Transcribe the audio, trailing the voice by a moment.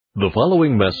The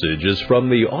following message is from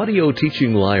the audio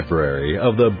teaching library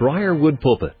of the Briarwood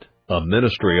Pulpit, a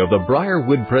ministry of the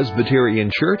Briarwood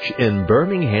Presbyterian Church in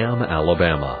Birmingham,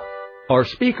 Alabama. Our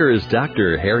speaker is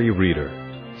Dr. Harry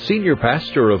Reeder, Senior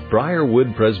Pastor of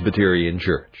Briarwood Presbyterian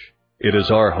Church. It is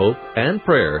our hope and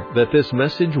prayer that this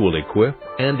message will equip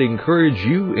and encourage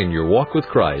you in your walk with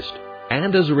Christ,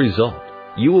 and as a result,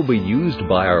 you will be used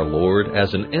by our Lord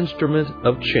as an instrument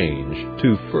of change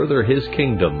to further His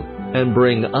kingdom and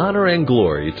bring honor and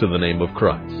glory to the name of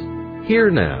Christ. Here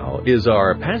now is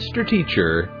our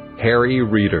pastor-teacher, Harry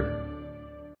Reeder.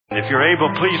 If you're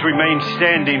able, please remain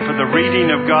standing for the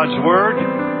reading of God's Word.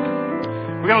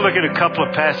 We're going to look at a couple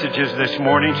of passages this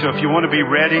morning, so if you want to be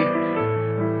ready,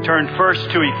 turn first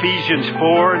to Ephesians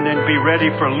 4 and then be ready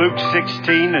for Luke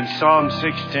 16 and Psalm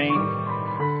 16.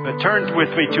 But turn with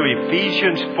me to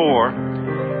Ephesians 4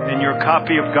 in your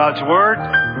copy of God's Word.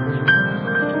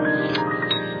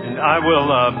 I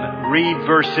will read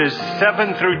verses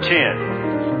 7 through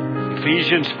 10.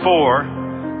 Ephesians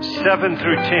 4, 7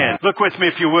 through 10. Look with me,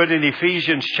 if you would, in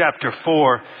Ephesians chapter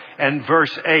 4 and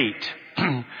verse 8.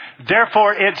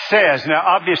 Therefore it says, now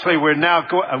obviously we're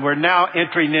now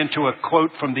entering into a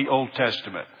quote from the Old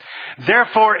Testament.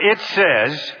 Therefore it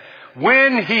says,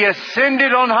 when He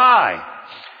ascended on high,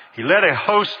 He led a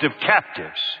host of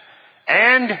captives,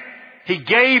 and He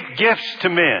gave gifts to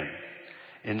men.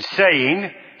 In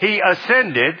saying, He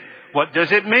ascended, what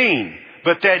does it mean?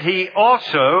 But that He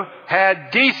also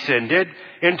had descended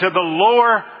into the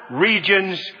lower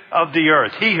regions of the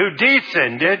earth. He who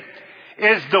descended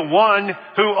is the one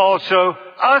who also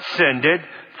ascended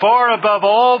far above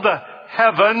all the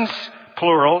heavens,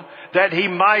 plural, that He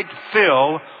might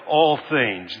fill all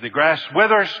things. The grass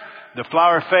withers, the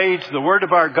flower fades, the word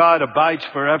of our God abides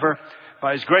forever.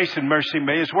 By His grace and mercy,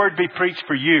 may His word be preached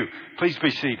for you. Please be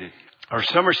seated. Our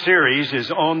summer series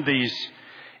is on these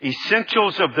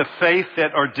essentials of the faith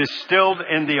that are distilled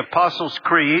in the Apostles'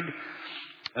 Creed,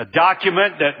 a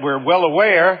document that we're well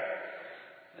aware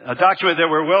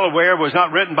was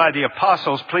not written by the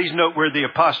apostles. Please note where the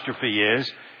apostrophe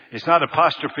is. It's not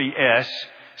apostrophe S.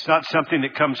 It's not something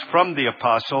that comes from the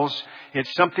apostles.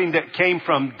 It's something that came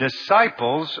from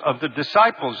disciples of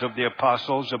the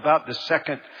apostles about the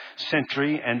 2nd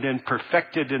century and then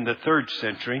perfected in the 3rd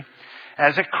century.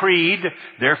 As a creed,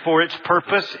 therefore, its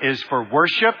purpose is for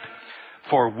worship,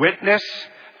 for witness,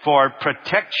 for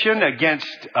protection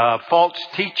against false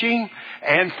teaching,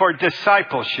 and for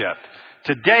discipleship.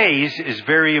 Today's is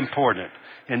very important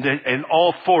in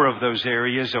all four of those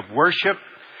areas of worship,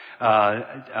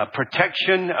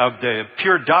 protection of the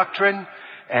pure doctrine,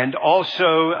 and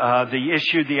also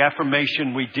the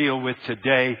affirmation we deal with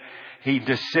today. He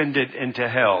descended into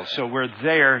hell. So we're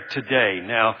there today.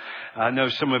 Now, I know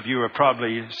some of you are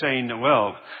probably saying,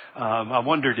 well, I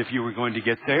wondered if you were going to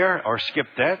get there or skip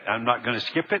that. I'm not going to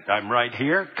skip it. I'm right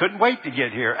here. Couldn't wait to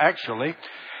get here, actually.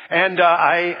 And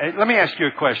let me ask you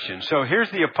a question. So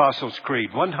here's the Apostles'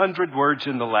 Creed, 100 words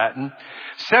in the Latin.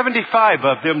 75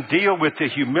 of them deal with the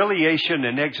humiliation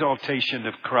and exaltation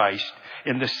of Christ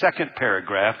in the second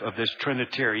paragraph of this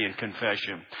Trinitarian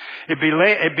confession.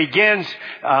 It begins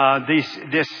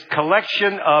this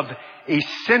collection of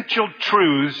essential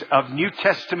truths of New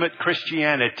Testament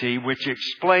Christianity, which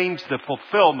explains the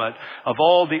fulfillment of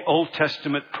all the Old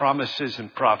Testament promises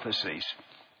and prophecies.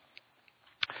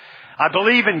 I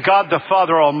believe in God the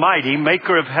Father Almighty,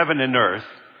 maker of heaven and earth,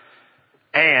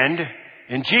 and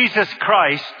in Jesus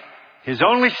Christ, His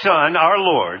only Son, our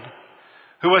Lord,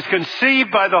 who was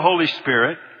conceived by the Holy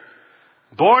Spirit,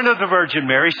 born of the Virgin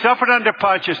Mary, suffered under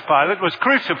Pontius Pilate, was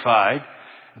crucified,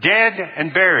 dead,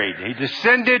 and buried. He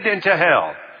descended into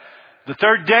hell. The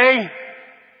third day,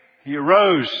 He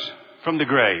arose from the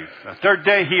grave. The third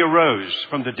day, He arose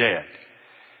from the dead.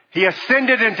 He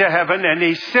ascended into heaven, and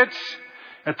He sits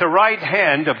at the right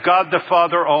hand of God the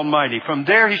Father Almighty. From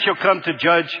there He shall come to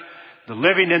judge the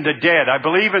living and the dead. I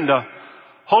believe in the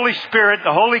Holy Spirit,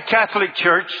 the Holy Catholic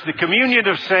Church, the communion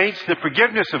of saints, the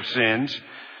forgiveness of sins,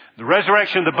 the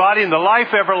resurrection of the body, and the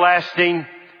life everlasting.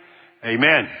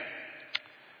 Amen.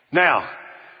 Now,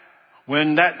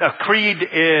 when that creed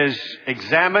is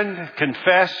examined,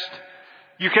 confessed,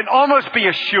 you can almost be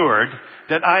assured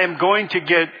that I am going to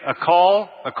get a call,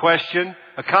 a question,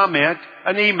 a comment,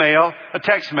 an email, a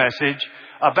text message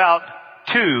about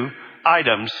 2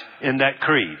 items in that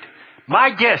creed.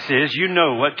 My guess is you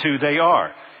know what 2 they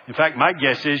are. In fact, my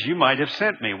guess is you might have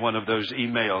sent me one of those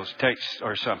emails, texts,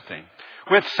 or something.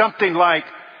 With something like,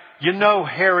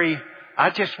 Harry, I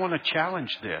just want to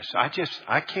challenge this.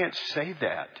 I can't say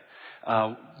that.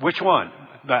 Which one?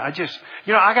 I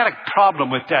got a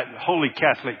problem with that Holy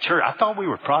Catholic Church. I thought we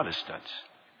were Protestants.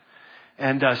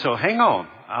 And so hang on.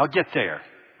 I'll get there.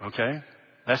 Okay?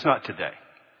 That's not today.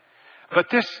 But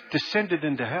this descended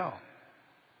into hell.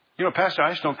 You know, Pastor, I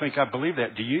just don't think I believe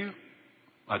that. Do you?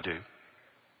 I do.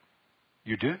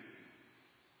 You do?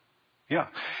 Yeah.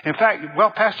 In fact,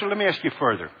 well, Pastor, let me ask you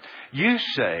further. You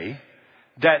say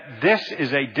that this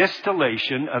is a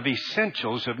distillation of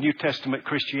essentials of New Testament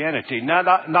Christianity.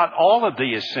 Not all of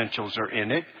the essentials are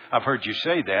in it. I've heard you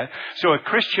say that. So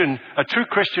a true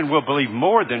Christian will believe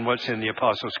more than what's in the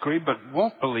Apostles' Creed, but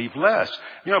won't believe less.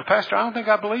 You know, Pastor, I don't think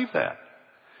I believe that.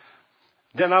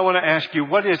 Then I want to ask you,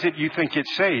 what is it you think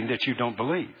it's saying that you don't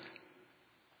believe?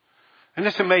 And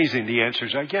it's amazing the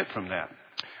answers I get from that.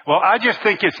 Well, I just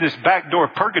think it's this backdoor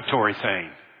purgatory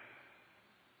thing.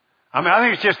 I mean,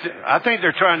 I think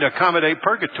they're trying to accommodate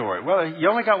purgatory. Well, you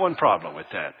only got one problem with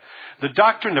that. The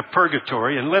doctrine of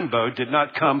purgatory and limbo did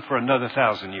not come for another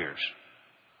 1,000 years.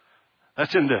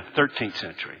 That's in the 13th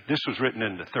century. This was written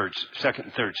in the 2nd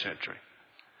and 3rd century.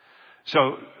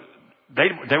 So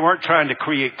they weren't trying to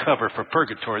create cover for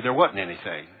purgatory. There wasn't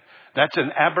anything. That's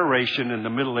an aberration in the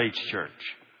Middle Age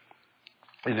church.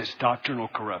 And it's doctrinal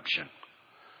corruption.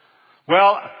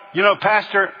 Well, you know,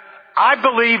 Pastor, I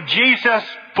believe Jesus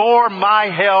bore my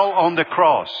hell on the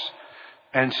cross.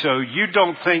 And so you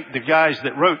don't think the guys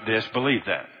that wrote this believe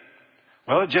that.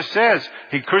 Well, it just says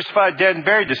he crucified, dead, and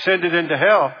buried, descended into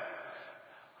hell.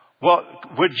 Well,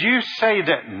 would you say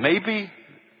that maybe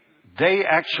they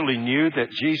actually knew that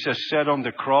Jesus said on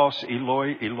the cross,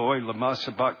 Eloi, Eloi, lama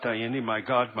sabachthani, my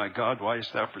God, why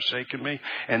hast thou forsaken me?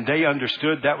 And they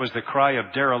understood that was the cry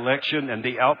of dereliction and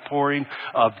the outpouring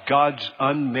of God's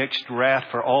unmixed wrath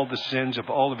for all the sins of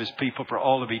all of his people for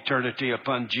all of eternity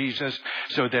upon Jesus,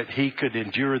 so that he could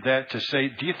endure that to say,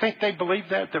 do you think they believed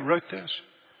that wrote this?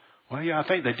 Well, yeah, I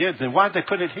think they did. Then why'd they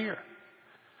put it here?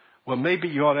 Well, maybe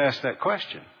you ought to ask that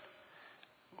question.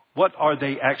 What are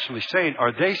they actually saying?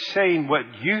 Are they saying what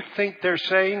you think they're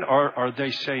saying, or are they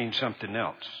saying something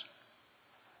else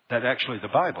that actually the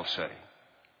Bible's saying?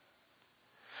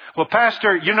 Well,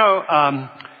 Pastor, you know,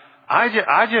 I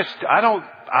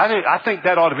think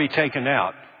that ought to be taken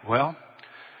out. Well,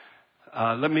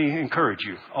 let me encourage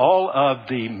you. All of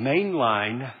the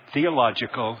mainline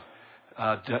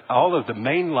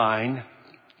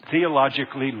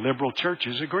theologically liberal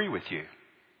churches agree with you.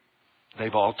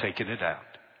 They've all taken it out.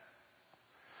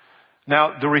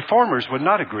 Now, the reformers would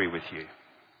not agree with you.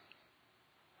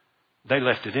 They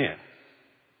left it in.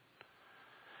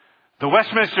 The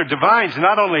Westminster Divines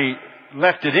not only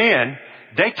left it in,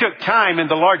 they took time in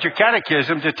the larger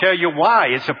catechism to tell you why.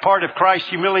 It's a part of Christ's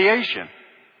humiliation.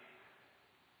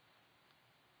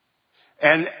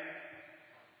 And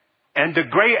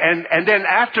then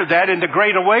after that, in the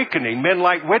Great Awakening, men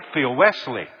like Whitefield,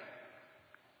 Wesley,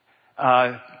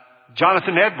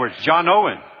 Jonathan Edwards, John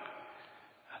Owen,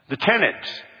 the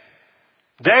tenets,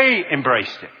 they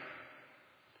embraced it.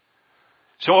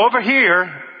 So over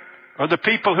here are the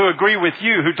people who agree with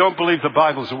you who don't believe the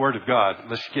Bible's the Word of God.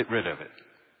 Let's get rid of it.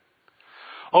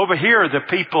 Over here are the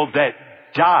people that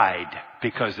died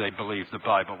because they believed the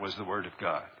Bible was the Word of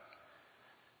God.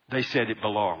 They said it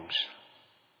belongs.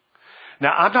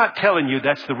 Now, I'm not telling you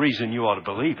that's the reason you ought to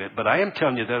believe it, but I am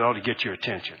telling you that ought to get your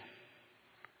attention.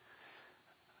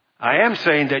 I am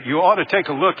saying that you ought to take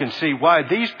a look and see why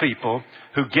these people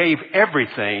who gave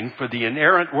everything for the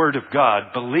inerrant Word of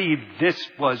God believed this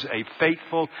was a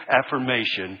faithful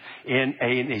affirmation in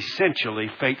an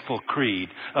essentially faithful creed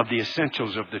of the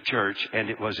essentials of the church, and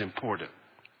it was important.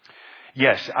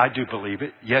 Yes, I do believe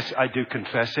it. Yes, I do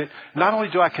confess it. Not only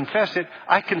do I confess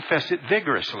it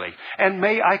vigorously. And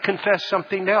may I confess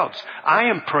something else. I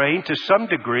am praying to some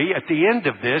degree at the end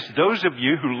of this, those of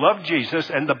you who love Jesus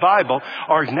and the Bible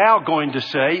are now going to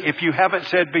say, if you haven't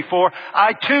said before,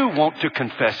 I too want to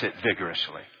confess it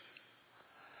vigorously.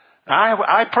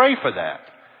 I pray for that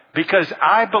because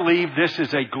I believe this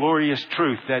is a glorious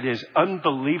truth that is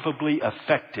unbelievably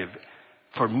effective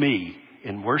for me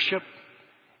in worship,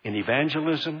 in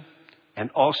evangelism, and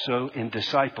also in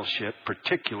discipleship,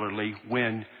 particularly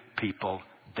when people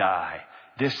die.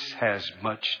 This has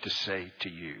much to say to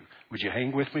you. Would you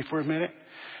hang with me for a minute?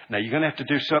 Now, you're going to have to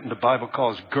do something the Bible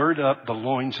calls gird up the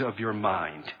loins of your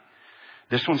mind.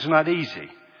 This one's not easy.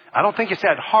 I don't think it's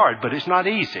that hard, but it's not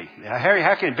easy. Now, Harry,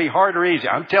 how can it be hard or easy?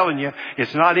 I'm telling you,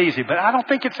 it's not easy, but I don't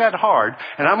think it's that hard,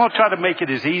 and I'm going to try to make it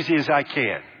as easy as I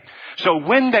can. So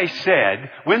when they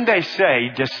say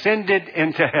descended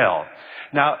into hell.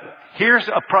 Now, here's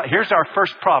our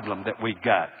first problem that we've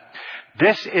got.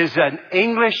 This is an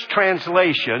English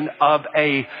translation of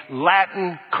a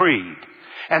Latin creed.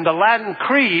 And the Latin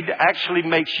creed actually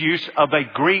makes use of a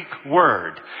Greek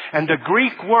word. And the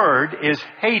Greek word is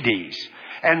Hades.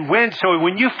 And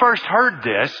when you first heard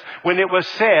this, when it was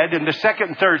said in the 2nd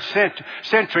and 3rd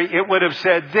century, it would have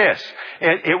said this.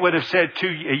 It would have said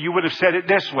you would have said it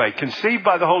this way. Conceived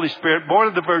by the Holy Spirit, born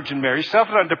of the Virgin Mary,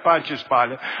 suffered under Pontius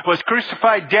Pilate, was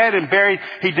crucified, dead, and buried.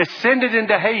 He descended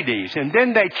into Hades. And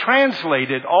then they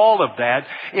translated all of that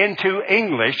into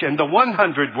English, and the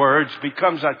 100 words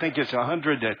becomes, I think it's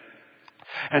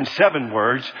 107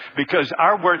 words, because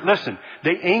our word, listen,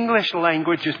 the English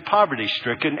language is poverty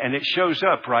stricken, and it shows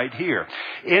up right here.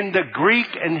 In the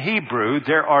Greek and Hebrew,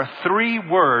 there are 3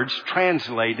 words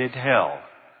translated hell.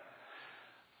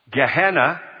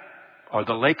 Gehenna, or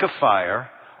the lake of fire,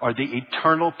 or the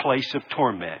eternal place of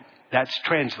torment. That's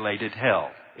translated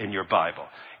hell in your Bible.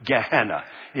 Gehenna.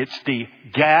 It's the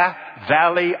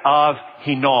Valley of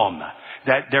Hinnom.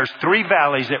 That there's 3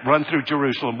 valleys that run through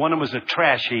Jerusalem. One of them was a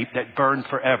trash heap that burned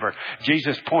forever.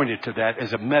 Jesus pointed to that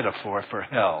as a metaphor for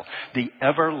hell. The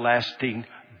everlasting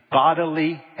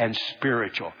bodily and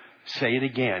spiritual. Say it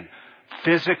again.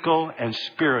 Physical and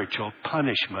spiritual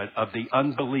punishment of the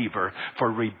unbeliever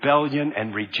for rebellion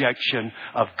and rejection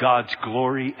of God's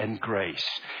glory and grace.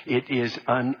 It is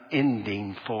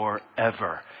unending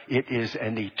forever. It is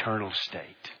an eternal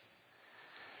state.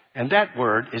 And that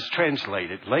word is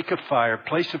translated lake of fire,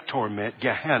 place of torment,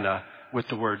 Gehenna, with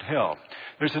the word hell.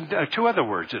 There's 2 other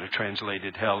words that are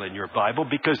translated hell in your Bible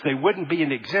because they wouldn't be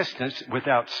in existence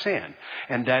without sin.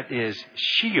 And that is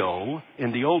Sheol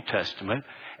in the Old Testament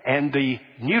and the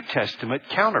New Testament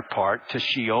counterpart to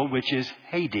Sheol, which is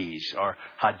Hades or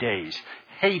Hades.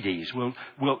 Hades, we'll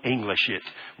English it.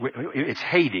 It's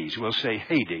Hades. We'll say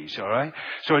Hades, all right?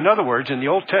 So in other words, in the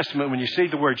Old Testament, when you see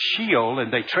the word Sheol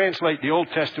and they translate the Old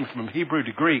Testament from Hebrew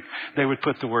to Greek, they would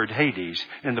put the word Hades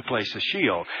in the place of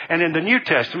Sheol. And in the New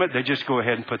Testament, they just go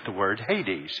ahead and put the word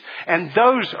Hades. And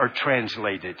those are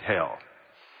translated hell.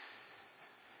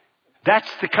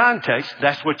 That's the context.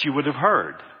 That's what you would have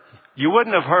heard. You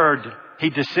wouldn't have heard he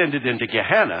descended into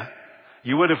Gehenna.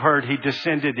 You would have heard he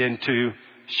descended into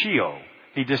Sheol.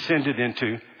 He descended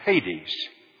into Hades.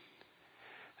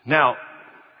 Now,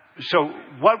 so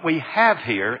what we have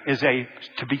here is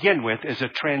to begin with, is a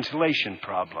translation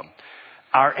problem.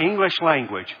 Our English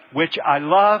language, which I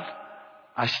love,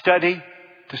 I study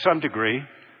to some degree,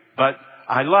 but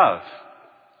I love.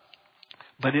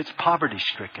 But it's poverty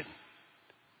stricken.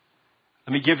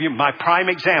 Let me give you my prime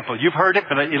example. You've heard it,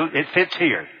 but it fits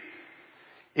here.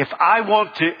 If I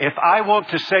want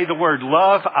to say the word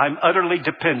love, I'm utterly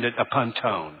dependent upon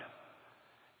tone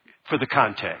for the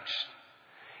context.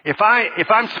 If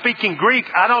I'm speaking Greek,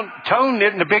 tone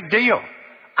isn't a big deal.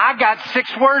 I got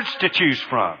 6 words to choose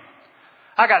from.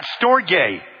 I got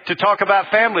storge to talk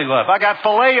about family love. I got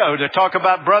phileo to talk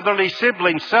about brotherly,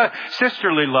 sibling,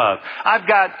 sisterly love. I've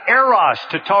got eros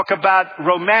to talk about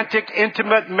romantic,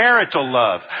 intimate, marital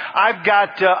love. I've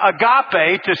got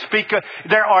agape to speak.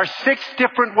 There are 6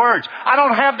 different words. I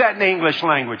don't have that in the English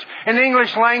language. In the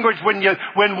English language,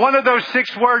 when one of those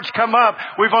 6 words come up,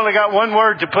 we've only got 1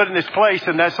 word to put in its place,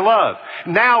 and that's love.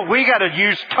 Now we got to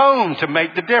use tone to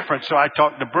make the difference. So I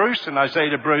talk to Bruce, and I say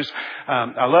to Bruce,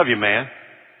 I love you, man.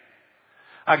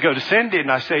 I go to Cindy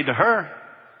and I say to her,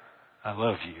 I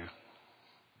love you.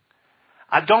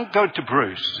 I don't go to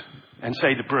Bruce and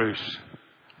say to Bruce,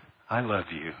 I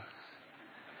love you.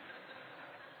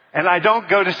 And I don't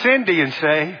go to Cindy and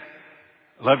say,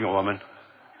 love you, woman.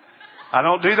 I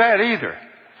don't do that either.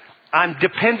 I'm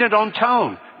dependent on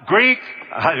tone. Greek,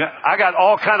 I got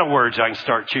all kind of words I can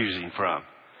start choosing from.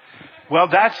 Well,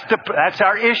 that's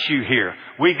our issue here.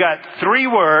 We got 3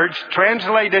 words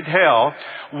translated hell.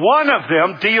 One of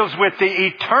them deals with the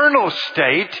eternal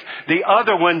state. The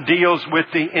other one deals with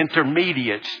the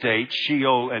intermediate state,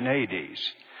 Sheol and Hades.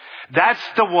 That's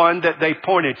the one that they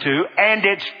pointed to, and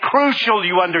it's crucial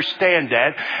you understand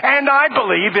that. And I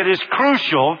believe it is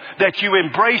crucial that you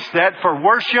embrace that for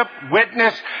worship,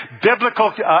 witness,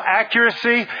 biblical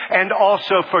accuracy, and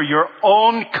also for your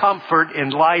own comfort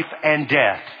in life and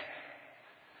death.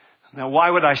 Now, why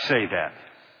would I say that?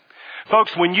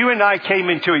 Folks, when you and I came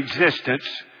into existence,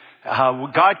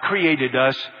 God created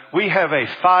us. We have a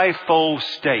 5-fold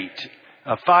state,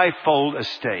 a 5-fold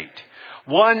estate.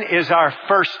 One is our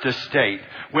first estate.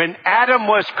 When Adam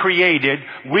was created,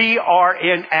 we are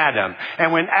in Adam.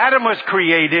 And when Adam was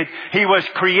created, he was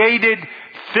created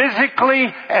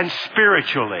physically and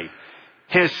spiritually.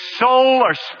 His soul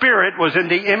or spirit was in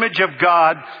the image of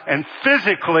God, and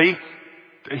physically,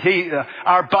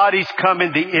 our bodies come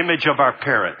in the image of our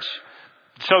parents.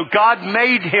 So God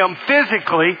made him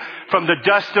physically from the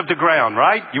dust of the ground,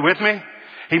 right? You with me?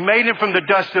 He made him from the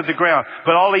dust of the ground.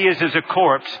 But all he is a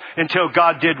corpse until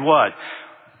God did what?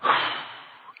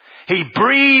 He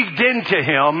breathed into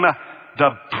him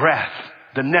the breath,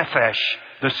 the nephesh,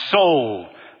 the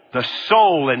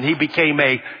soul, and he became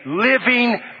a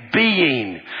living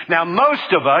being. Now,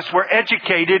 most of us were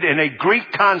educated in a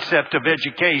Greek concept of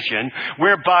education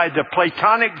whereby the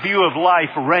Platonic view of life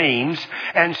reigns.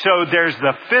 And so there's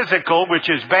the physical, which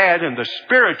is bad, and the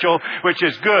spiritual, which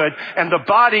is good. And the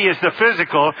body is the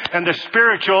physical, and the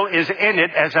spiritual is in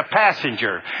it as a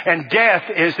passenger. And death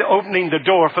is opening the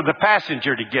door for the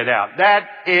passenger to get out. That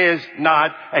is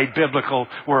not a biblical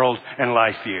world and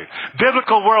life view.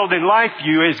 Biblical world and life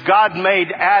view is God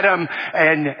made Adam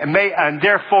and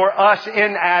therefore us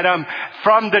in Adam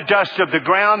from the dust of the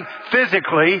ground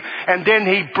physically, and then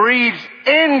he breathes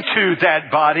into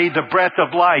that body the breath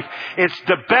of life.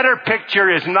 The better picture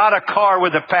is not a car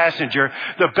with a passenger.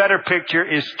 The better picture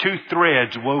is two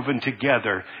threads woven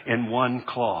together in one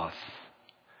cloth.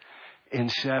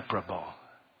 Inseparable.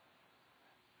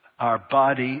 Our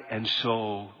body and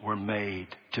soul were made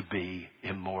to be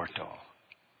immortal.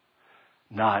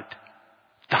 Not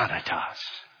thanatos,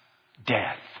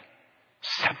 death,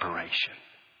 separation.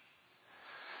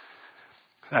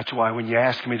 That's why when you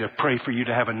ask me to pray for you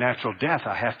to have a natural death,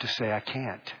 I have to say I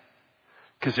can't.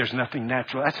 Because there's nothing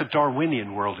natural. That's a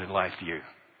Darwinian world and life view.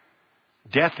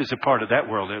 Death is a part of that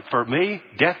world. For me,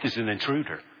 death is an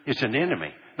intruder. It's an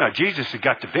enemy. Now, Jesus has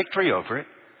got the victory over it.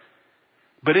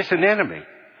 But it's an enemy.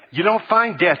 You don't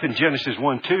find death in Genesis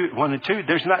 1 and 2.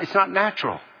 It's not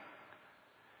natural.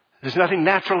 There's nothing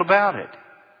natural about it.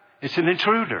 It's an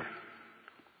intruder.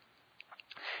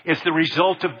 It's the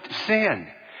result of sin.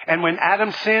 And when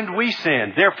Adam sinned, we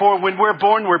sinned. Therefore, when we're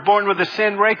born with a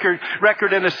sin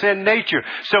record and a sin nature.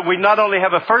 So we not only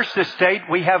have a first estate,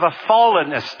 we have a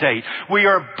fallen estate. We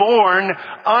are born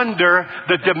under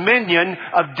the dominion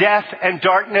of death and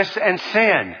darkness and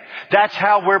sin. That's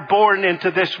how we're born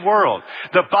into this world.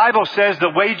 The Bible says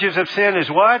the wages of sin is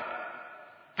what?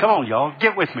 Come on, y'all.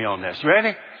 Get with me on this.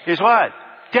 Ready? Is what?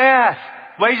 Death.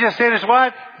 Wages of sin is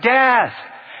what? Death.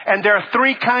 And there are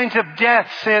three kinds of death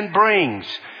sin brings.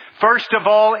 First of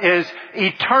all is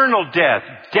eternal death.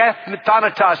 Death,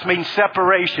 thanatos, means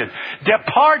separation.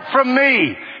 Depart from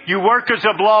me, you workers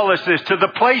of lawlessness, to the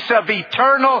place of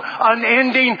eternal,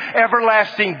 unending,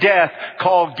 everlasting death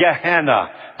called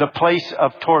Gehenna, the place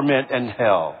of torment and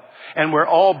hell. And we're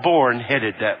all born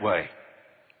headed that way.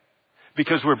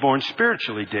 Because we're born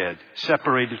spiritually dead,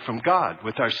 separated from God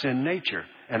with our sin nature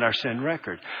and our sin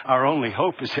record. Our only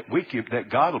hope is that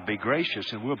God will be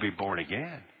gracious and we'll be born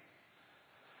again.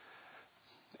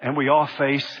 And we all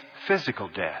face physical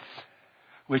death,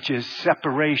 which is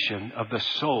separation of the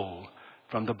soul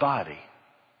from the body.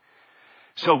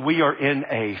 So we are in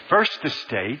a first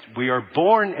estate. We are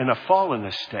born in a fallen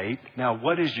estate. Now,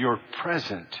 what is your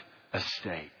present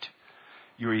estate?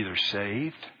 You're either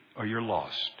saved or you're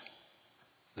lost.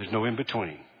 There's no in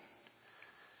between.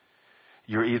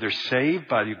 You're either saved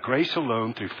by the grace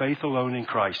alone, through faith alone, in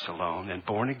Christ alone, and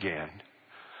born again,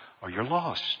 or you're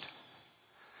lost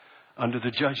under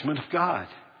the judgment of God.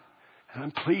 And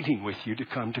I'm pleading with you to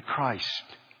come to Christ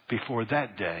before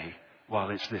that day, while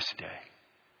it's this day,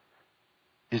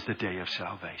 is the day of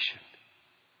salvation.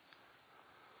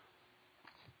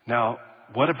 Now,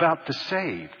 what about the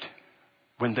saved?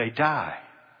 When they die,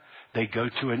 they go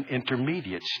to an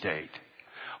intermediate state.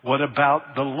 What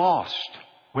about the lost?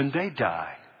 When they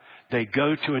die, they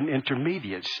go to an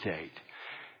intermediate state.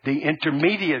 The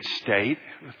intermediate state,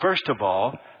 first of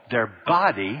all, their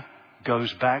body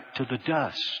goes back to the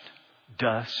dust.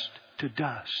 Dust to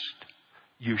dust.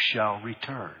 You shall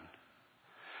return.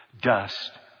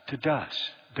 Dust to dust.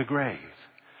 The grave.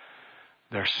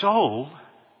 Their soul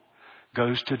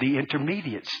goes to the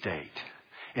intermediate state.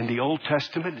 In the Old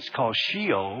Testament, it's called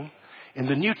Sheol. In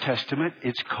the New Testament,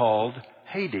 it's called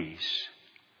Hades.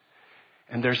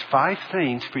 And there's 5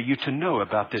 things for you to know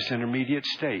about this intermediate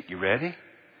state. You ready?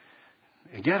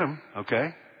 Get them,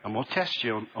 okay? I'm going to test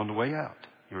you on the way out.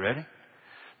 You ready?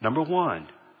 Number 1,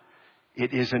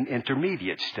 it is an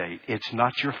intermediate state. It's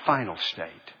not your final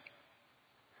state.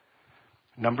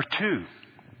 Number 2,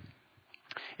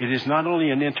 it is not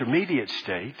only an intermediate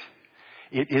state,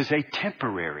 it is a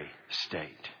temporary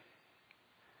state.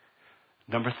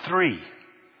 Number 3,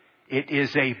 it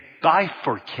is a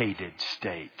bifurcated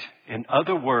state. In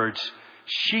other words,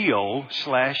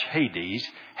 Sheol/Hades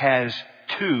has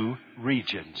 2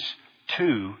 regions,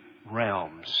 2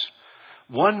 realms.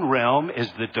 One realm is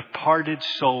the departed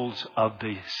souls of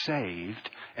the saved,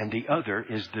 and the other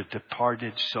is the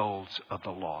departed souls of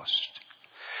the lost.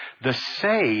 The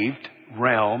saved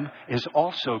realm is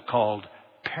also called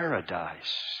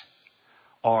paradise,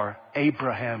 or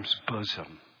Abraham's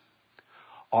bosom,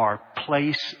 or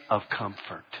place of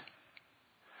comfort.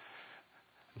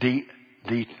 The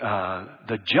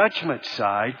the judgment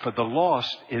side for the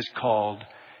lost is called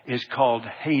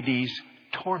Hades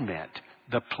torment,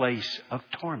 the place of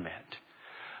torment.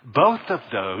 Both of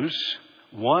those,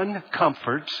 one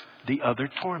comforts, the other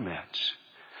torments.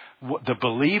 The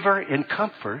believer in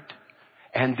comfort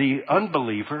and the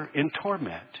unbeliever in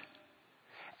torment.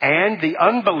 And the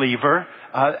unbeliever,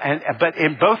 but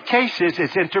in both cases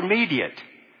it's intermediate.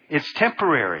 It's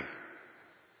temporary.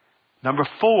 Number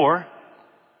 4,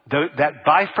 that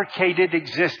bifurcated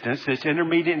existence, that's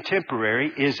intermediate and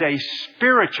temporary, is a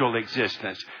spiritual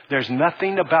existence. There's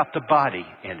nothing about the body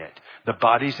in it. The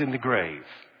body's in the grave.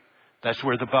 That's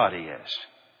where the body is.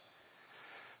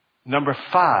 Number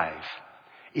 5,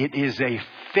 it is a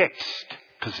fixed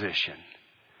position.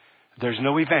 There's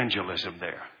no evangelism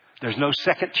there. There's no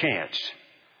second chance.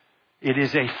 It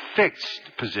is a fixed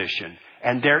position.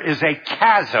 And there is a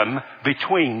chasm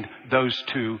between those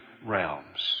two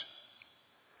realms.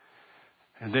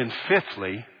 And then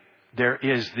 5thly, there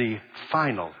is the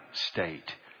final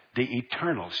state, the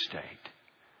eternal state.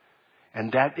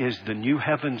 And that is the new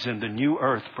heavens and the new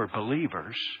earth for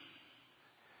believers,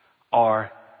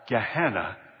 or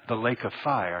Gehenna, the lake of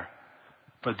fire,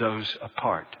 for those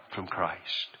apart from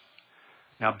Christ.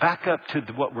 Now back up to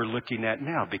what we're looking at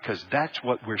now, because that's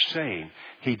what we're saying.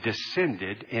 He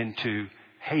descended into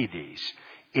Hades.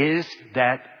 Is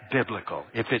that biblical?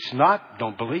 If it's not,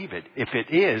 don't believe it. If it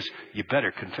is, you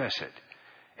better confess it.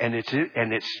 And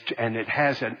it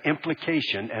has an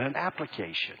implication and an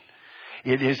application.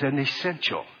 It is an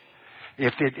essential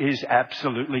if it is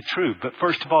absolutely true. But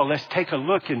first of all, let's take a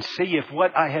look and see if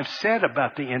what I have said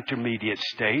about the intermediate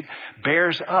state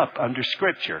bears up under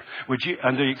Scripture.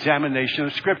 Under examination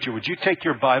of Scripture, would you take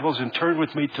your Bibles and turn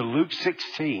with me to Luke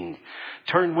 16?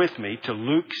 Turn with me to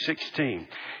Luke 16.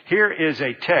 Here is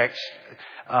a text.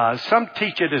 Some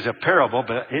teach it as a parable,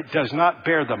 but it does not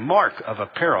bear the mark of a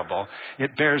parable.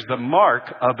 It bears the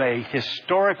mark of a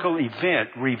historical event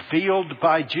revealed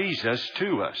by Jesus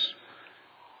to us.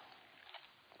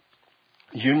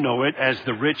 You know it as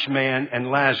the rich man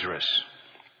and Lazarus.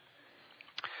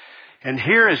 And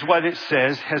here is what it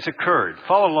says has occurred.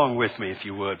 Follow along with me if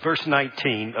you would. Verse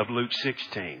 19 of Luke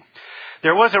 16.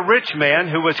 There was a rich man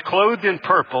who was clothed in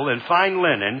purple and fine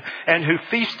linen, and who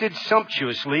feasted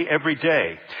sumptuously every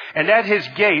day. And at his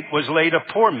gate was laid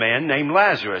a poor man named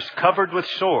Lazarus, covered with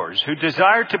sores, who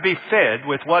desired to be fed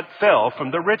with what fell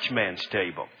from the rich man's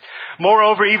table.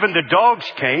 Moreover, even the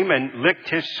dogs came and licked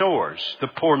his sores. The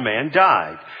poor man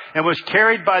died and was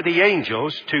carried by the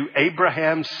angels to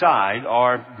Abraham's side,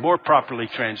 or more properly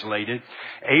translated,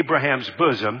 Abraham's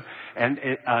bosom. And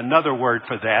another word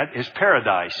for that is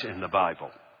paradise in the Bible.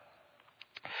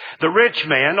 The rich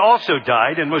man also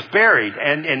died and was buried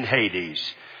and in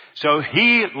Hades. So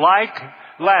he, like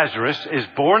Lazarus, is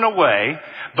borne away,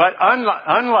 but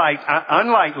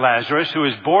unlike Lazarus, who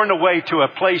is borne away to a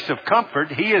place of comfort,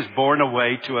 he is borne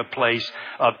away to a place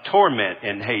of torment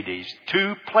in Hades.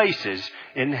 2 places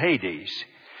in Hades.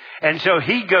 And so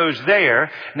he goes there.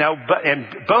 Now,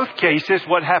 in both cases,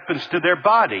 what happens to their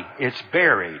body? It's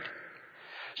buried.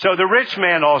 So the rich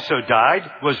man also died,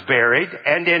 was buried,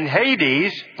 and in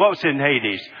Hades, what's in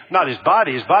Hades? Not his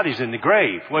body's in the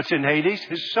grave. What's in Hades?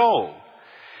 His soul.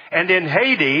 And in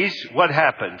Hades, what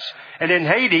happens? And in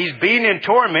Hades, being in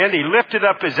torment, he lifted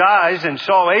up his eyes and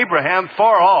saw Abraham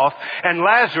far off and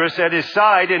Lazarus at his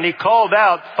side. And he called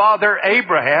out, Father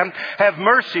Abraham, have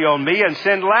mercy on me and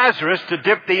send Lazarus to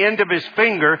dip the end of his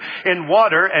finger in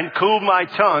water and cool my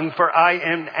tongue, for I am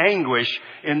in anguish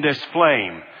in this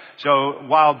flame. So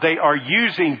while they are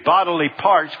using bodily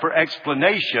parts for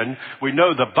explanation, we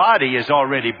know the body is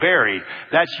already buried.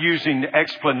 That's using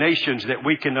explanations that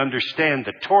we can understand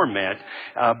the torment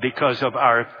because of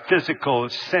our physical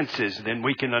senses. Then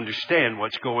we can understand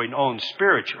what's going on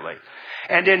spiritually.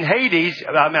 And in Hades,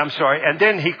 and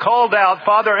then he called out,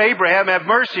 Father Abraham, have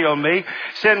mercy on me.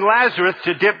 Send Lazarus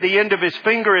to dip the end of his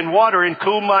finger in water and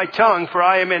cool my tongue, for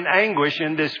I am in anguish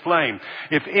in this flame.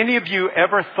 If any of you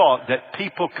ever thought that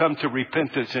people come to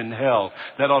repentance in hell,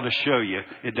 that ought to show you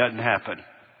it doesn't happen.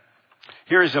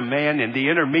 Here is a man in the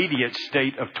intermediate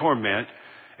state of torment,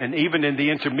 and even in the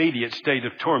intermediate state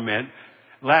of torment,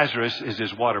 Lazarus is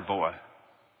his water boy.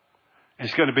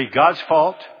 It's going to be God's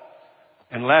fault.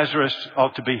 And Lazarus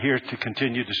ought to be here to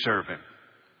continue to serve him.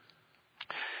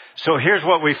 So here's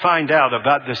what we find out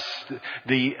about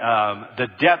the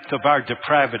depth of our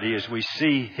depravity as we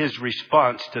see his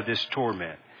response to this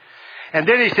torment. And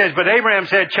then he says, but Abraham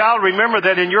said, child, remember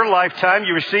that in your lifetime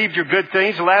you received your good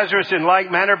things, Lazarus in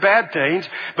like manner bad things,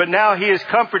 but now he is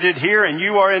comforted here and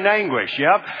you are in anguish.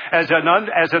 Yep. As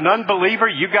an unbeliever,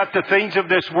 you got the things of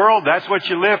this world. That's what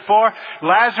you live for.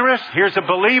 Lazarus, here's a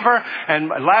believer, and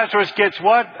Lazarus gets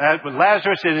what?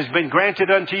 Lazarus, it has been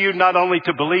granted unto you not only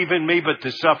to believe in me, but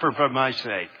to suffer for my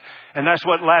sake. And that's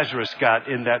what Lazarus got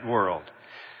in that world.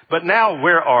 But now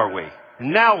where are we?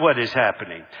 Now what is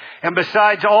happening? And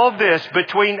besides all this,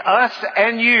 between us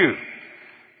and you,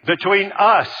 between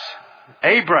us,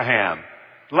 Abraham,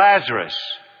 Lazarus,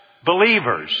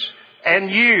 believers,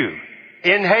 and you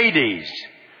in Hades,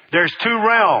 there's two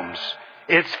realms.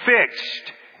 It's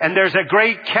fixed. And there's a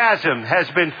great chasm has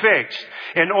been fixed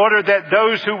in order that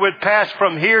those who would pass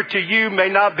from here to you may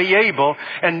not be able,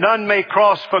 and none may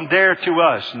cross from there to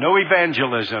us. No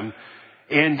evangelism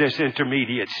in this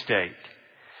intermediate state.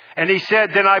 And he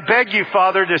said, then I beg you,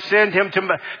 Father, to send him to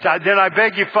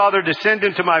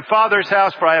my father's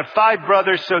house, for I have 5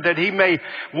 brothers, so that he may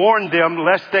warn them,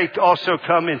 lest they also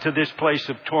come into this place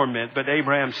of torment. But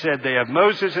Abraham said, they have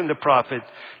Moses and the prophet,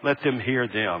 let them hear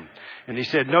them. And he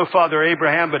said, no, Father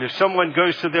Abraham, but if someone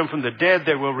goes to them from the dead,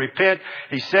 they will repent.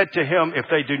 He said to him, if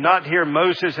they do not hear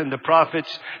Moses and the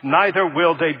prophets, neither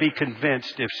will they be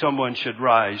convinced if someone should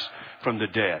rise from the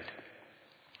dead.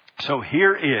 So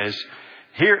here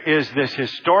is this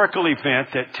historical event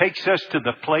that takes us to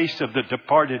the place of the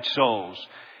departed souls.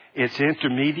 It's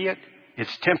intermediate,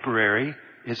 it's temporary,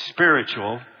 it's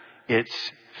spiritual,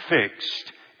 it's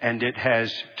fixed, and it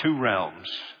has 2 realms.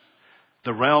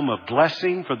 The realm of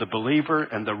blessing for the believer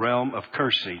and the realm of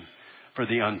cursing for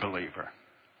the unbeliever.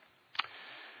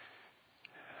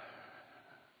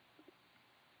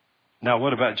 Now,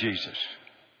 what about Jesus?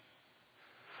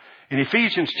 In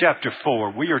Ephesians chapter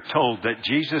 4, we are told that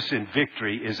Jesus in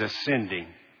victory is ascending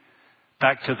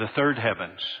back to the third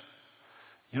heavens.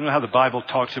 You know how the Bible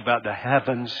talks about the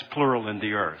heavens, plural, in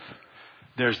the earth.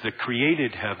 There's the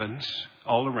created heavens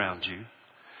all around you.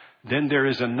 Then there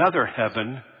is another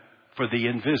heaven for the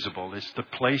invisible. It's the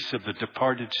place of the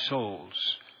departed souls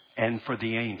and for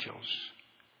the angels.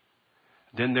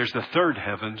 Then there's the third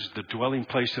heavens, the dwelling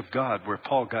place of God, where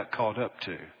Paul got caught up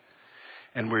to.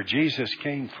 And where Jesus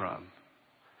came from,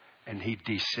 and he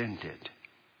descended.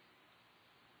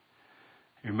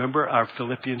 Remember our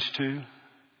Philippians 2?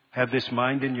 Have this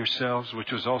mind in yourselves,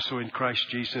 which was also in Christ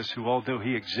Jesus, who although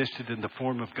he existed in the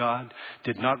form of God,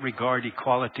 did not regard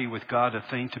equality with God a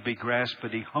thing to be grasped,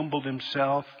 but he humbled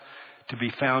himself to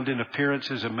be found in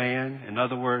appearance as a man. In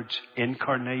other words,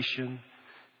 incarnation,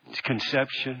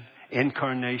 conception,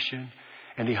 incarnation.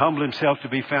 And he humbled himself to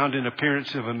be found in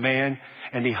appearance of a man.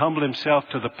 And he humbled himself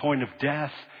to the point of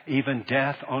death, even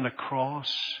death on a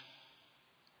cross.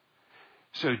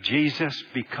 So Jesus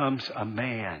becomes a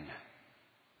man.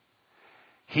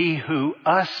 He who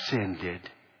ascended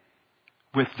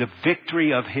with the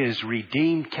victory of his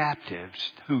redeemed captives,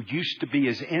 who used to be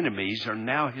his enemies, are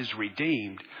now his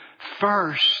redeemed.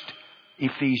 First,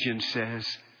 Ephesians says,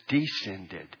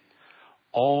 descended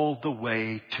all the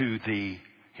way to the,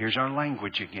 here's our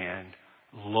language again,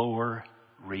 lower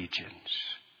regions.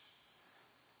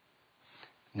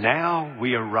 Now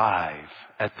we arrive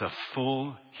at the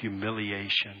full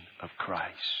humiliation of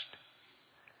Christ.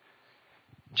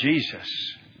 Jesus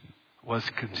was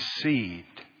conceived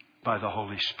by the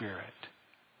Holy Spirit,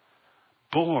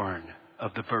 born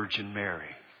of the Virgin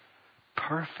Mary,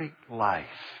 perfect life,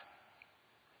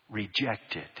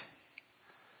 rejected,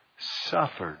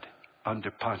 suffered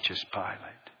under Pontius Pilate,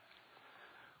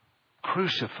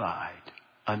 crucified,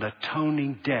 an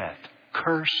atoning death.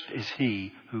 Cursed is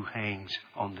he who hangs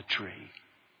on the tree.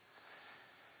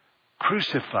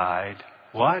 Crucified,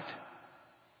 what?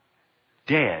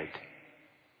 Dead.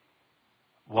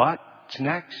 What's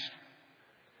next?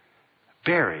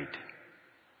 Buried.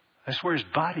 That's where his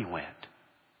body went.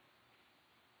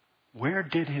 Where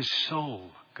did his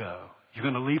soul go? You're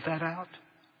going to leave that out?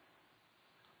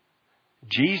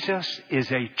 Jesus is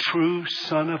a true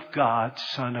Son of God,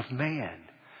 Son of Man.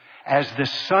 As the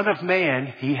Son of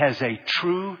Man, he has a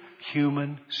true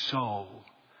human soul.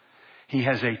 He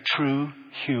has a true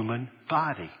human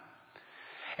body.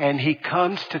 And he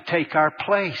comes to take our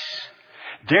place.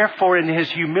 Therefore, in his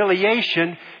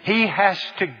humiliation, he has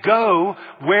to go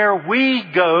where we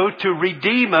go to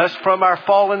redeem us from our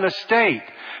fallen estate.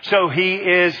 So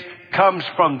he comes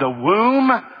from the womb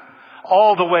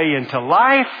all the way into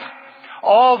life,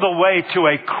 all the way to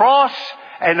a cross,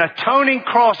 an atoning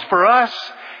cross for us.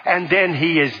 And then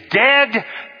he is dead,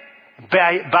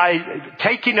 By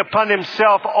taking upon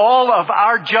himself all of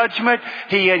our judgment,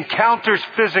 he encounters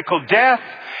physical death,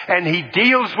 and he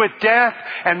deals with death.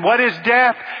 And what is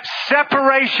death?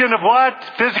 Separation of what?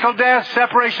 Physical death.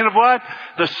 Separation of what?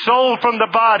 The soul from the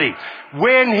body.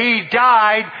 When he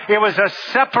died, it was a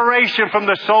separation from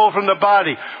the soul from the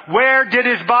body. Where did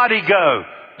his body go?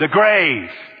 The grave,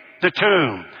 the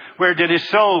tomb. Where did his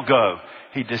soul go?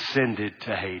 He descended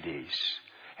to Hades.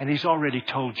 And he's already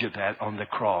told you that on the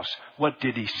cross. What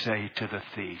did he say to the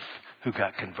thief who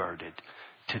got converted?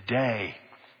 Today,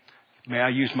 may I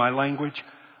use my language?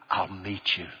 I'll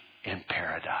meet you in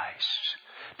paradise.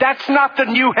 That's not the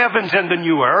new heavens and the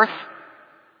new earth.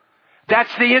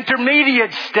 That's the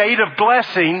intermediate state of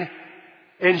blessing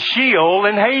in Sheol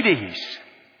and Hades.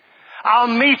 I'll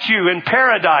meet you in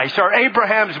paradise, or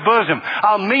Abraham's bosom.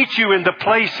 I'll meet you in the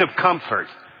place of comfort.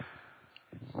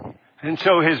 And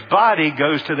so his body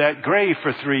goes to that grave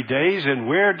for 3 days. And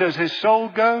where does his soul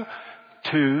go?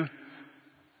 To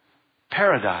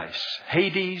paradise.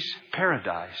 Hades,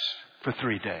 paradise, for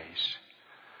 3 days.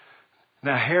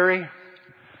 Now, Harry,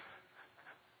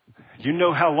 you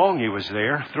know how long he was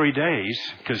there, 3 days,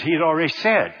 because he had already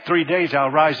said, 3 days I'll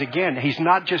rise again. He's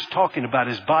not just talking about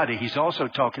his body, he's also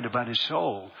talking about his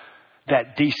soul.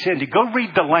 That descending. Go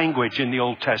read the language in the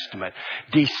Old Testament.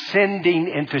 Descending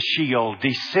into Sheol.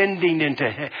 Descending into...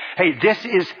 Hey, this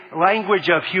is language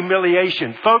of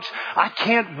humiliation. Folks, I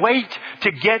can't wait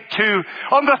to get to...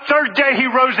 On the third day he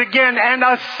rose again and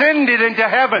ascended into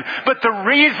heaven. But the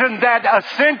reason that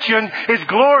ascension is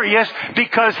glorious,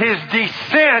 because his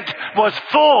descent was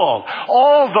full.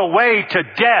 All the way to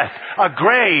death, a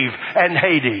grave, and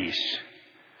Hades.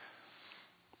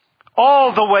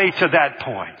 All the way to that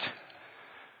point.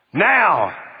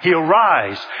 Now he'll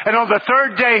rise. And on the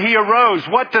third day he arose.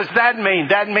 What does that mean?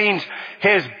 That means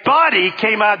his body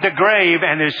came out of the grave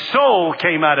and his soul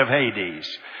came out of Hades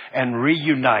and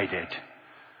reunited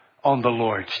on the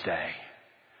Lord's day,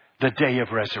 the day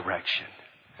of resurrection.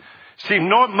 See,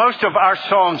 most of our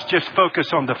songs just focus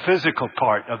on the physical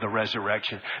part of the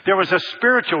resurrection. There was a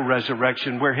spiritual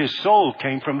resurrection where his soul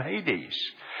came from Hades.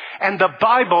 And the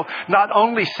Bible not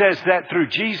only says that through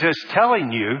Jesus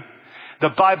telling you, the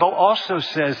Bible also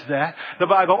says that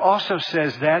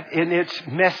in its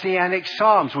messianic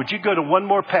psalms. Would you go to one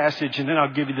more passage and then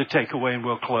I'll give you the takeaway and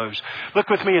we'll close.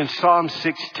 Look with me in Psalm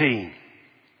 16.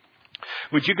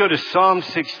 Would you go to Psalm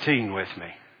 16 with me?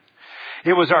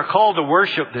 It was our call to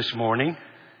worship this morning.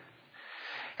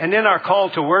 And in our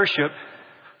call to worship,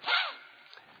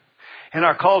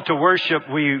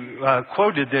 we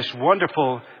quoted this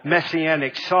wonderful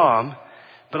messianic psalm.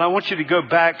 But I want you to go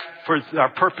back for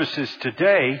our purposes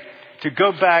today, to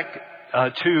go back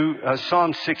to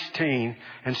Psalm 16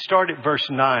 and start at verse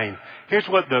 9. Here's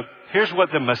what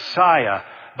the Messiah,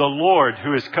 the Lord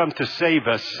who has come to save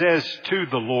us, says to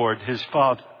the Lord, his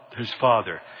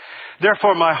Father.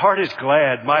 Therefore my heart is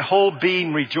glad, my whole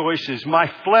being rejoices, my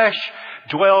flesh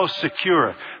dwells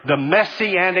secure. The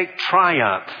messianic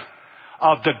triumph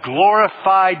of the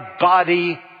glorified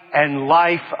body and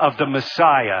life of the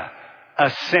Messiah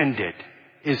ascended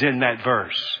is in that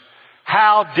verse.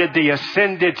 How did the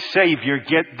ascended Savior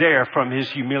get there from his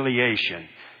humiliation?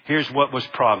 Here's what was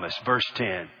promised. Verse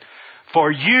 10. For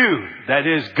you, that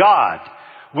is God,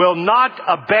 will not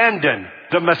abandon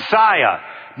the Messiah,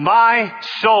 my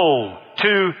soul,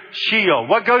 to Sheol.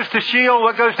 What goes to Sheol?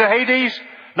 What goes to Hades?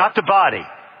 Not the body,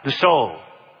 the soul.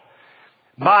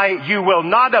 You will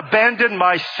not abandon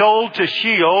my soul to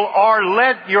Sheol, or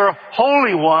let your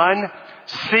Holy One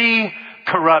see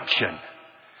corruption.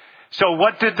 So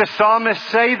what did the psalmist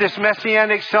say, this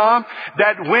messianic psalm?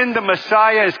 That when the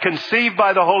Messiah is conceived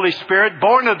by the Holy Spirit,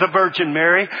 born of the Virgin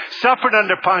Mary, suffered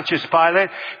under Pontius Pilate,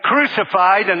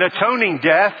 crucified, an atoning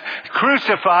death,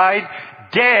 crucified,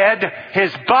 dead,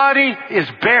 his body is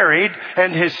buried,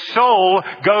 and his soul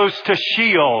goes to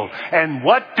Sheol. And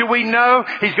what do we know?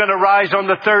 He's going to rise on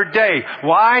the third day.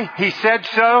 Why? He said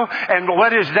so. And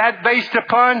what is that based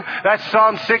upon? That's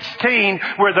Psalm 16,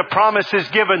 where the promise is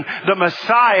given. The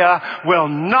Messiah will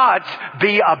not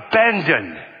be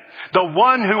abandoned. The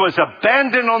one who was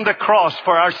abandoned on the cross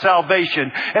for our salvation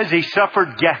as he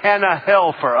suffered Gehenna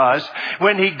hell for us.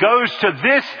 When he goes to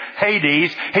this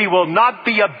Hades, he will not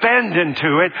be abandoned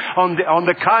to it. On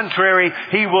the contrary,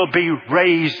 he will be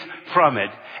raised from it.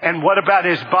 And what about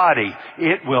his body?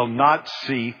 It will not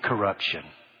see corruption.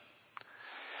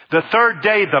 The third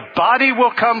day, the body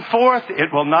will come forth.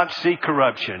 It will not see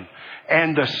corruption.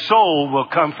 And the soul will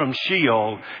come from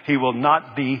Sheol. He will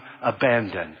not be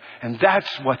abandoned. And that's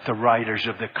what the writers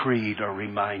of the Creed are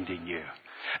reminding you.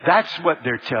 That's what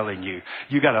they're telling you.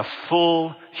 You got a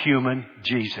full human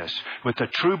Jesus with a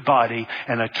true body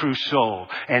and a true soul.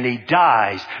 And he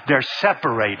dies. They're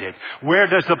separated. Where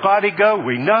does the body go?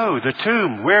 We know. The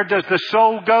tomb. Where does the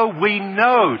soul go? We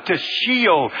know. To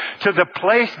Sheol. To the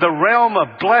place, the realm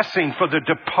of blessing for the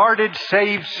departed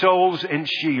saved souls in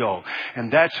Sheol.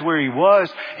 And that's where he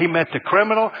was. He met the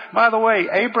criminal. By the way,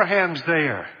 Abraham's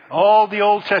there. All the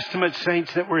Old Testament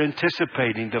saints that were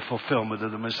anticipating the fulfillment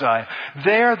of the Messiah,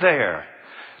 they're there.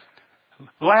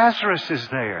 Lazarus is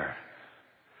there.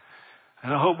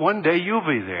 And I hope one day you'll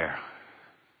be there.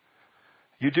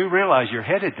 You do realize you're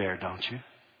headed there, don't you?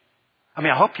 I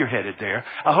mean, I hope you're headed there.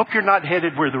 I hope you're not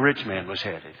headed where the rich man was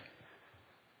headed.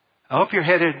 I hope you're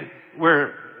headed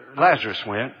where Lazarus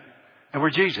went and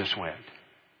where Jesus went.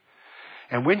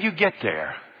 And when you get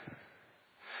there,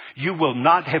 you will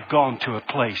not have gone to a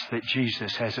place that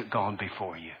Jesus hasn't gone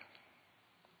before you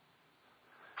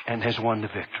and has won the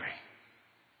victory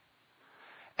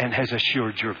and has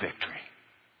assured your victory.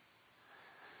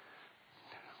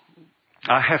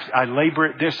 I labor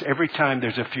at this every time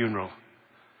there's a funeral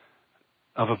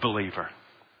of a believer.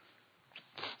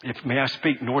 May I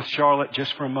speak North Charlotte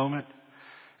just for a moment?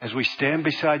 As we stand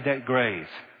beside that grave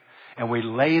and we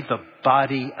lay the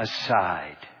body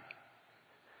aside,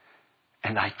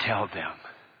 and I tell them,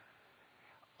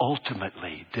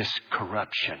 ultimately, this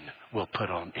corruption will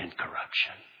put on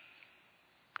incorruption.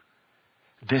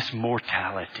 This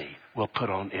mortality will put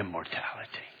on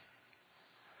immortality.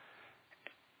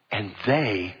 And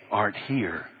they aren't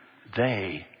here.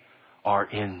 They are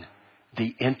in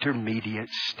the intermediate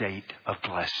state of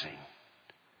blessing.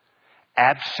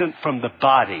 Absent from the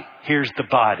body. Here's the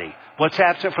body. What's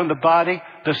absent from the body?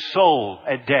 The soul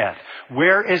at death.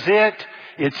 Where is it?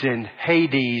 It's in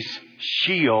Hades,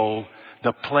 Sheol,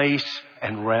 the place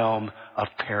and realm of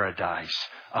paradise,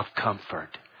 of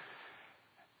comfort.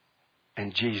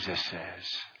 And Jesus says,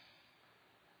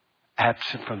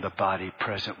 absent from the body,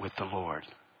 present with the Lord.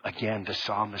 Again, the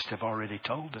psalmist have already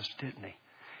told us, didn't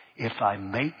he? If I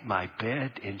make my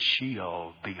bed in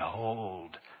Sheol,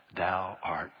 behold, thou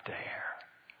art there.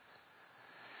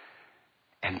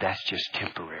 And that's just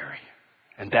temporary.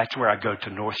 And that's where I go to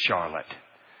North Charlotte.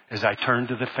 As I turn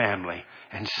to the family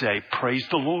and say, praise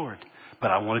the Lord.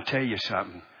 But I want to tell you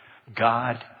something.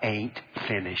 God ain't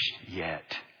finished yet.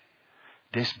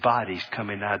 This body's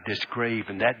coming out of this grave,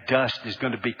 and that dust is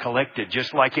going to be collected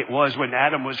just like it was when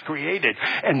Adam was created.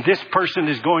 And this person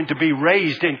is going to be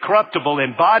raised incorruptible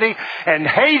in body. And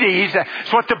Hades,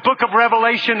 that's what the book of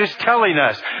Revelation is telling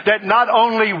us. That not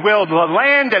only will the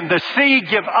land and the sea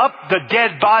give up the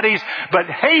dead bodies, but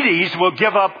Hades will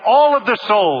give up all of the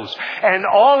souls. And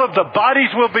all of the bodies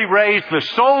will be raised, the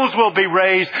souls will be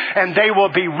raised, and they will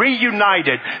be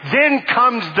reunited. Then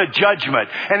comes the judgment.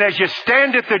 And as you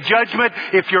stand at the judgment,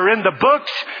 if you're in the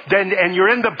books, and you're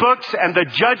in the books and the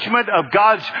judgment of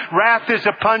God's wrath is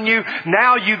upon you,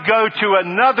 now you go to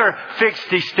another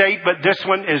fixed estate, but this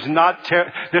one is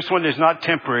not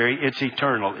temporary, it's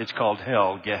eternal. It's called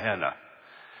hell, Gehenna.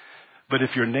 But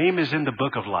if your name is in the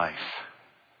book of life,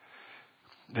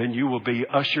 then you will be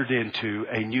ushered into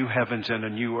a new heavens and a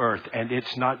new earth. And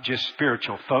it's not just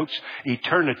spiritual, folks.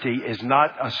 Eternity is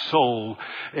not a soul,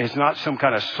 is not some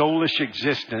kind of soulish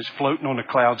existence floating on a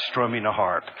cloud strumming a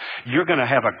harp. You're going to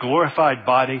have a glorified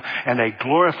body and a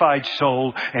glorified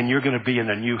soul, and you're going to be in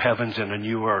a new heavens and a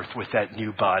new earth with that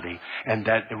new body and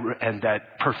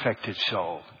that perfected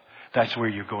soul. That's where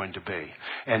you're going to be.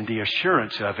 And the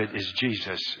assurance of it is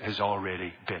Jesus has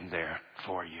already been there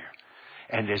for you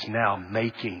and is now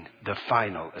making the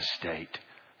final estate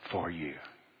for you.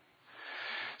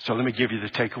 So let me give you the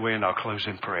takeaway and I'll close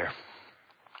in prayer.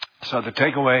 So the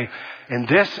takeaway, in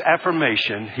this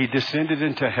affirmation, he descended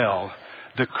into hell.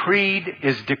 The creed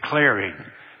is declaring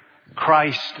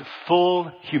Christ's full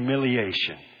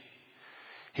humiliation.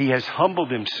 He has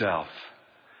humbled himself,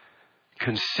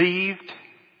 conceived,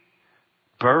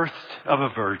 birthed of a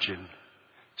virgin,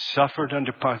 suffered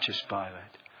under Pontius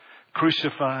Pilate,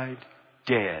 crucified,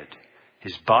 dead.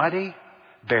 His body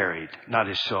buried, not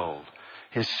his soul.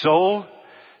 His soul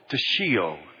to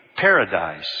Sheol,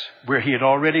 paradise, where he had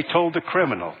already told the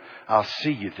criminal, I'll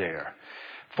see you there,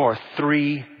 for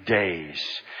 3 days.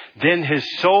 Then his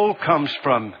soul comes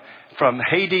from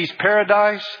Hades,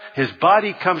 paradise. His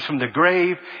body comes from the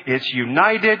grave. It's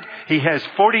united. He has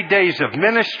 40 days of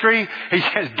ministry. He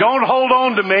says, don't hold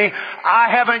on to me. I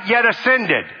haven't yet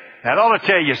ascended. That ought to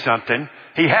tell you something.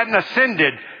 He hadn't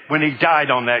ascended when He died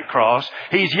on that cross.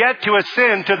 He's yet to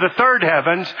ascend to the third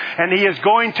heavens, and He is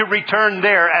going to return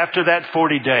there after that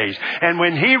 40 days. And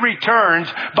when He returns,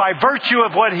 by virtue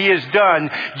of what He has done,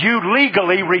 you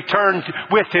legally returned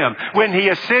with Him. When He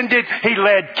ascended, He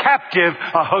led captive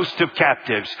a host of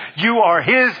captives. You are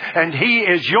His and He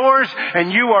is yours,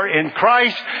 and you are in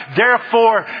Christ.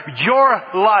 Therefore, your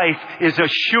life is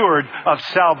assured of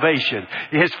salvation.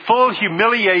 His full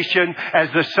humiliation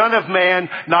as the Son of Man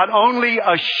not only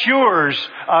assures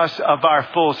us of our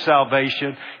full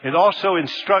salvation, it also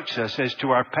instructs us as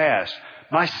to our past.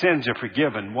 My sins are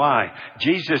forgiven. Why?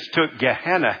 Jesus took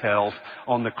Gehenna hell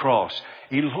on the cross.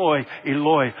 Eloi,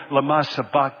 Eloi, lama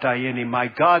sabachthani. My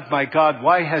God,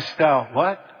 why hast thou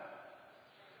what?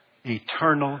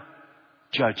 Eternal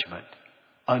judgment.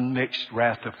 Unmixed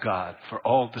wrath of God for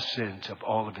all the sins of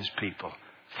all of His people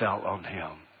fell on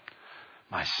Him.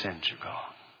 My sins are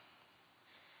gone.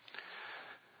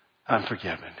 I'm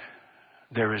forgiven.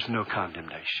 There is no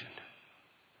condemnation.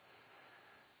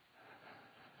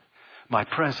 My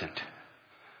present,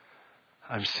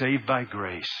 I'm saved by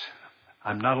grace.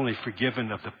 I'm not only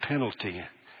forgiven of the penalty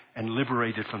and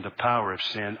liberated from the power of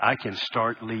sin, I can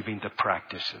start leaving the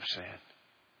practice of sin.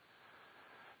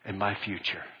 In my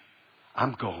future,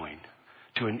 I'm going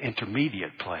to an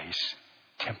intermediate place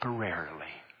temporarily.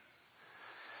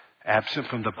 Absent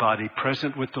from the body,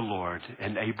 present with the Lord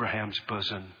in Abraham's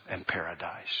bosom and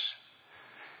paradise.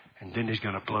 And then He's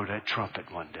going to blow that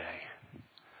trumpet one day.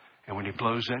 And when He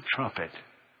blows that trumpet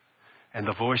and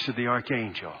the voice of the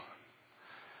archangel,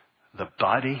 the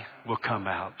body will come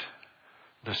out.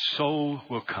 The soul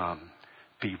will come,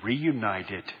 be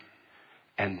reunited,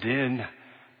 and then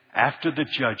after the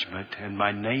judgment and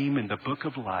my name in the book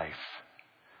of life,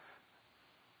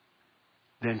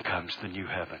 then comes the new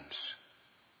heavens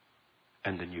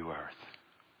and the new earth.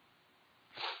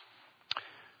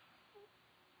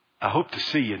 I hope to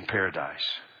see you in paradise.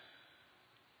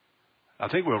 I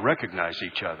think we'll recognize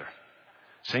each other.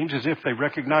 Seems as if they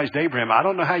recognized Abraham. I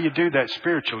don't know how you do that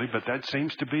spiritually, but that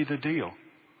seems to be the deal.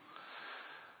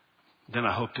 Then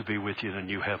I hope to be with you in the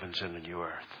new heavens and the new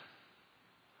earth.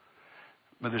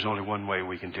 But there's only one way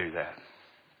we can do that.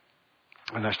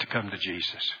 And that's to come to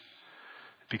Jesus.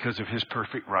 Because of His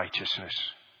perfect righteousness.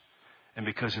 And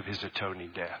because of His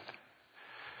atoning death.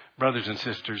 Brothers and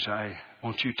sisters, I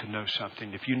want you to know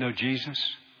something. If you know Jesus,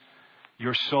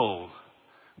 your soul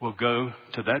will go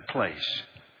to that place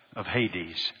of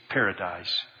Hades,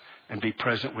 paradise, and be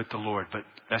present with the Lord. But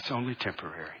that's only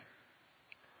temporary.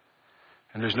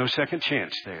 And there's no second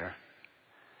chance there.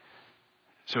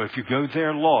 So if you go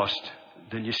there lost,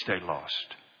 then you stay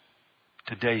lost.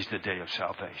 Today's the day of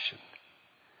salvation.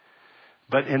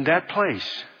 But in that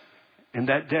place, in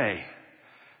that day,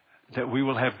 that we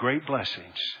will have great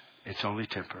blessings, it's only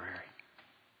temporary.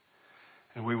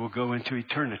 And we will go into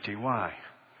eternity. Why?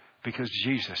 Because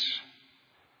Jesus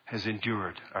has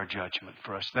endured our judgment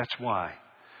for us. That's why.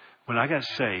 When I got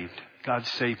saved, God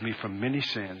saved me from many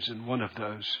sins, and one of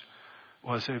those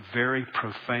was a very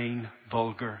profane,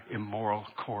 vulgar, immoral,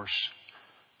 coarse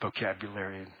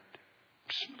vocabulary and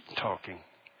talking.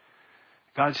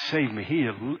 God saved me.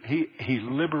 He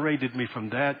liberated me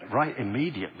from that right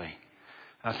immediately.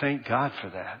 I thank God for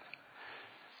that.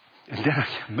 And then,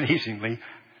 amazingly,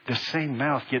 the same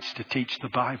mouth gets to teach the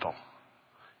Bible.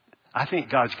 I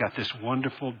think God's got this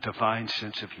wonderful, divine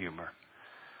sense of humor.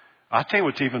 I'll tell you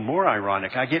what's even more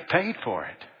ironic. I get paid for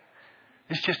it.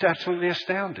 It's just absolutely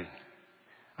astounding.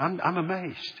 I'm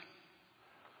amazed.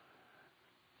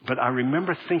 But I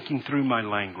remember thinking through my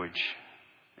language.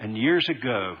 And years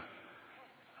ago,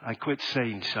 I quit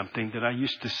saying something that I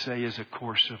used to say as a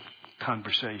course of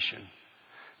conversation.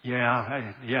 They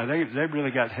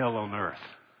really got hell on earth.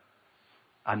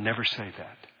 I never say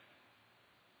that.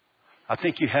 I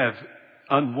think you have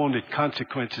unwanted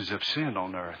consequences of sin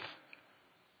on earth.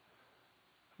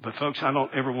 But folks, I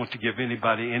don't ever want to give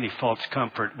anybody any false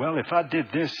comfort. Well, if I did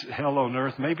this hell on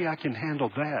earth, maybe I can handle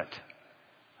that.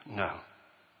 No.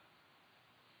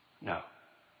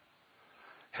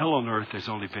 Hell on earth has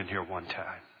only been here one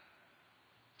time.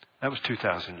 That was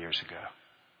 2,000 years ago.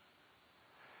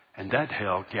 And that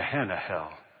hell, Gehenna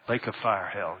hell, lake of fire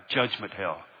hell, judgment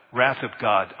hell, wrath of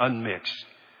God, unmixed,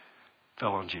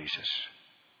 fell on Jesus.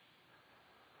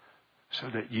 So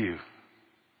that you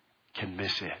can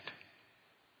miss it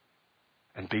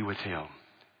and be with Him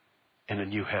in a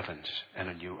new heavens and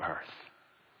a new earth.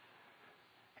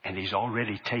 And He's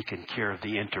already taken care of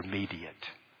the intermediate.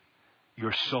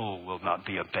 Your soul will not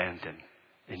be abandoned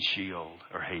in Sheol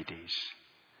or Hades.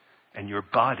 And your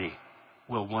body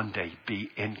will one day be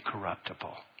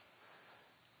incorruptible.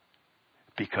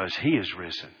 Because He is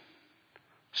risen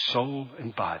soul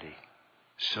and body,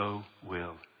 so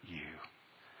will you.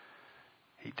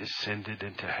 He descended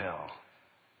into hell,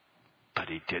 but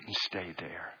he didn't stay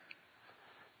there.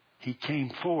 He came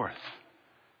forth.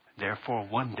 Therefore,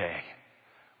 one day,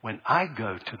 when I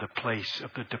go to the place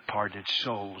of the departed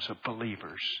souls of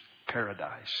believers,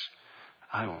 paradise,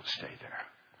 I won't stay there.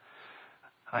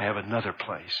 I have another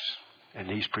place, and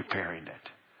he's preparing it,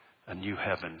 a new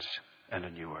heavens and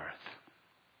a new earth.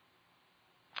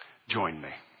 Join me.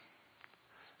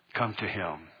 Come to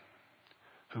him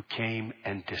who came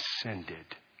and descended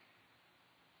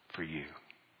for you,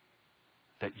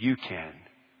 that you can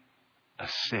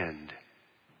ascend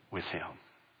with him.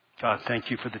 God, thank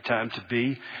you for the time to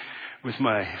be with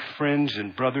my friends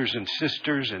and brothers and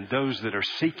sisters and those that are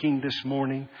seeking this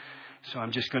morning. So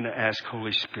I'm just going to ask,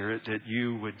 Holy Spirit, that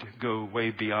you would go way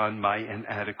beyond my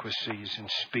inadequacies and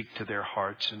speak to their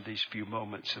hearts in these few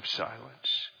moments of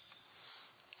silence.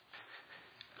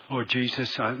 Lord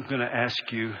Jesus, I'm going to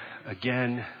ask you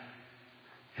again,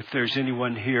 if there's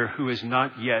anyone here who has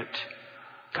not yet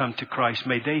come to Christ,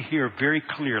 may they hear very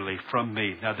clearly from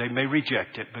me. Now, they may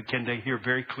reject it, but can they hear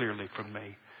very clearly from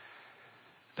me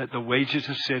that the wages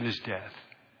of sin is death,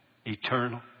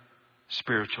 eternal,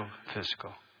 spiritual,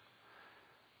 physical.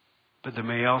 But they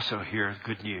may also hear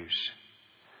good news,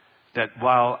 that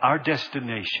while our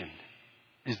destination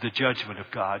is the judgment of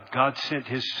God, God sent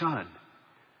his Son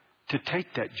to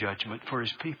take that judgment for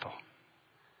his people.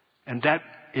 And that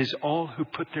is all who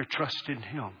put their trust in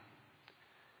him.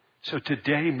 So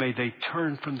today, may they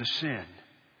turn from the sin.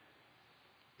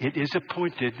 It is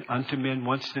appointed unto men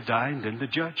once to die and then the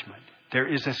judgment. There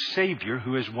is a Savior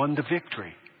who has won the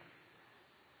victory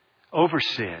over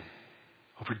sin,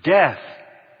 over death,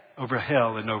 over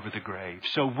hell, and over the grave.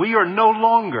 So we are no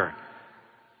longer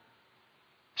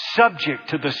subject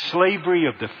to the slavery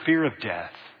of the fear of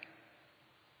death.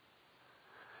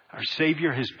 Our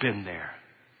Savior has been there,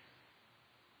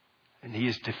 and he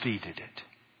has defeated it.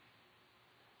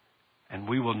 And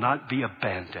we will not be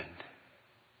abandoned,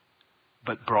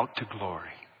 but brought to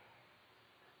glory,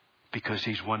 because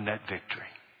he's won that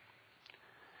victory.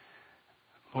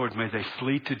 Lord, may they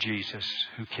flee to Jesus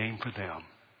who came for them.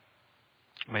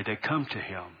 May they come to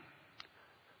him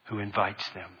who invites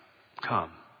them.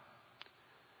 Come,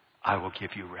 I will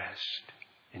give you rest.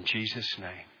 In Jesus'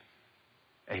 name,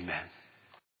 amen.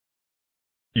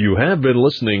 You have been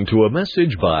listening to a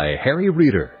message by Harry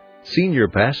Reeder, Senior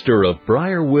Pastor of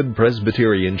Briarwood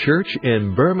Presbyterian Church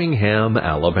in Birmingham,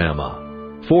 Alabama.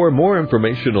 For more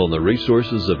information on the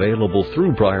resources available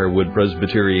through Briarwood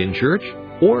Presbyterian Church,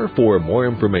 or for more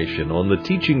information on the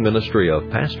teaching ministry of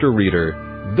Pastor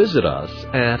Reeder, visit us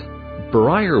at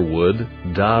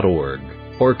briarwood.org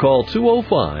or call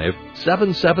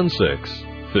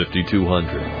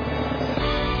 205-776-5200.